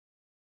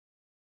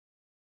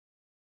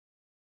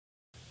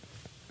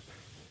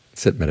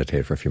Sit,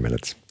 meditate for a few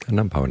minutes.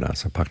 Anam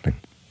Bhavanasa Pakning.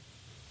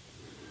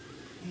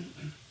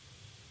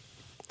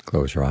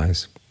 Close your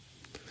eyes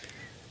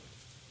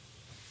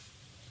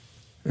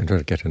and try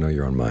to get to know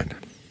your own mind.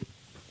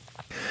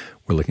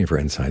 We're looking for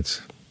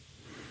insights,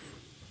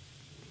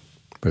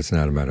 but it's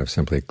not a matter of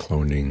simply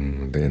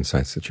cloning the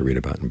insights that you read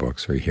about in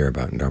books or you hear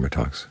about in Dharma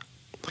talks.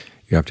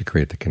 You have to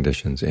create the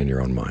conditions in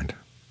your own mind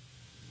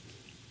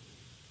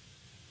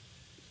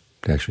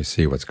to actually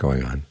see what's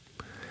going on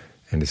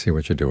and to see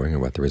what you're doing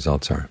and what the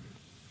results are.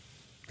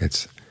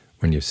 It's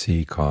when you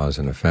see cause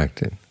and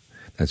effect,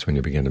 that's when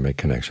you begin to make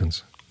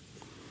connections.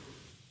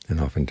 And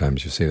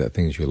oftentimes you see that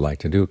things you like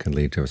to do can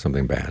lead to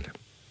something bad,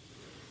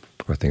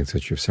 or things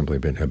that you've simply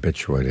been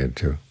habituated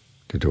to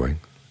doing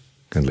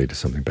can lead to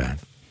something bad.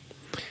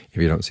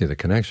 If you don't see the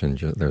connection,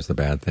 there's the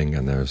bad thing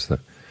and there's the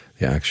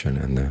action,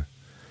 and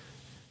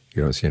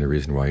you don't see any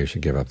reason why you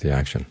should give up the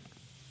action.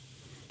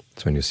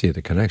 It's when you see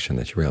the connection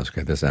that you realize,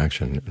 okay, this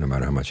action, no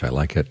matter how much I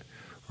like it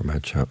or how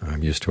much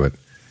I'm used to it,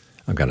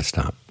 I've got to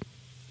stop.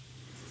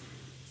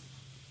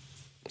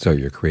 So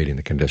you're creating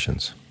the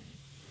conditions.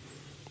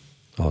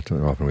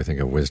 Often we think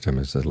of wisdom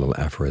as the little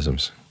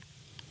aphorisms,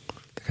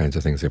 the kinds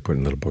of things they put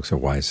in little books of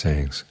wise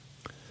sayings.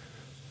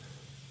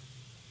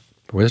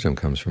 But wisdom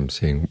comes from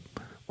seeing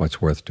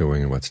what's worth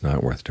doing and what's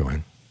not worth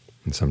doing.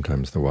 And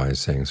sometimes the wise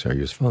sayings are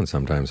useful and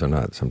sometimes they're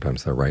not.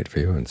 Sometimes they're right for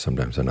you and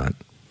sometimes they're not.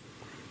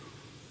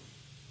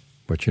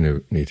 What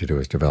you need to do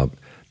is develop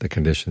the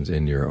conditions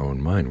in your own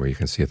mind where you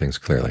can see things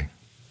clearly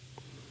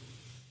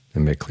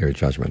and make clear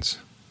judgments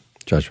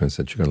that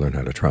you can learn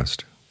how to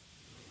trust.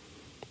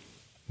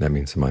 That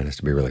means the mind has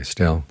to be really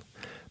still,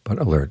 but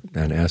alert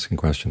and asking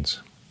questions.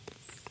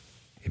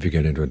 If you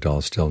get into a dull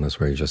stillness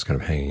where you're just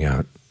kind of hanging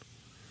out,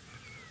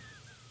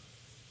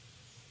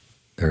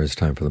 there is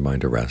time for the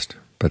mind to rest.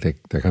 But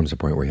there comes a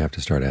point where you have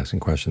to start asking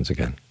questions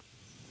again.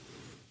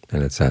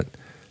 And it's that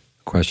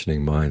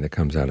questioning mind that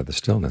comes out of the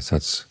stillness.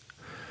 That's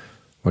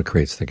what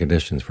creates the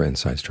conditions for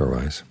insights to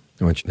arise.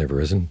 And once they've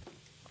arisen,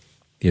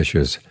 the issue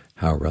is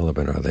how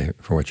relevant are they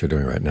for what you're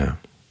doing right now.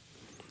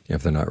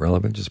 If they're not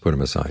relevant, just put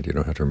them aside. You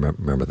don't have to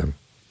remember them.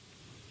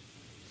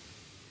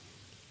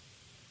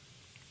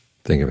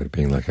 Think of it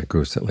being like a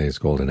goose that lays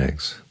golden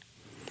eggs.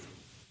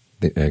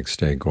 The eggs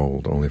stay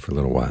gold only for a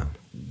little while.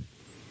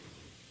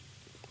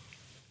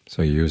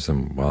 So you use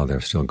them while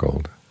they're still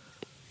gold.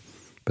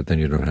 But then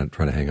you don't have to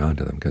try to hang on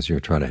to them, because you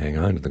try to hang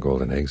on to the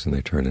golden eggs and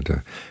they turn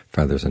into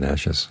feathers and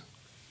ashes.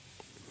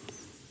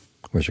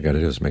 What you got to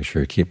do is make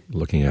sure you keep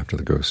looking after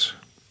the goose,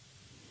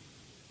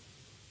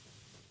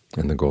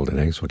 and the golden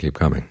eggs will keep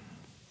coming.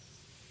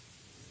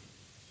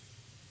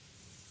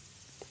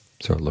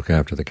 So look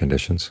after the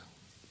conditions,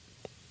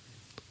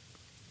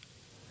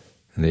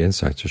 and the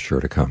insights are sure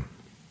to come.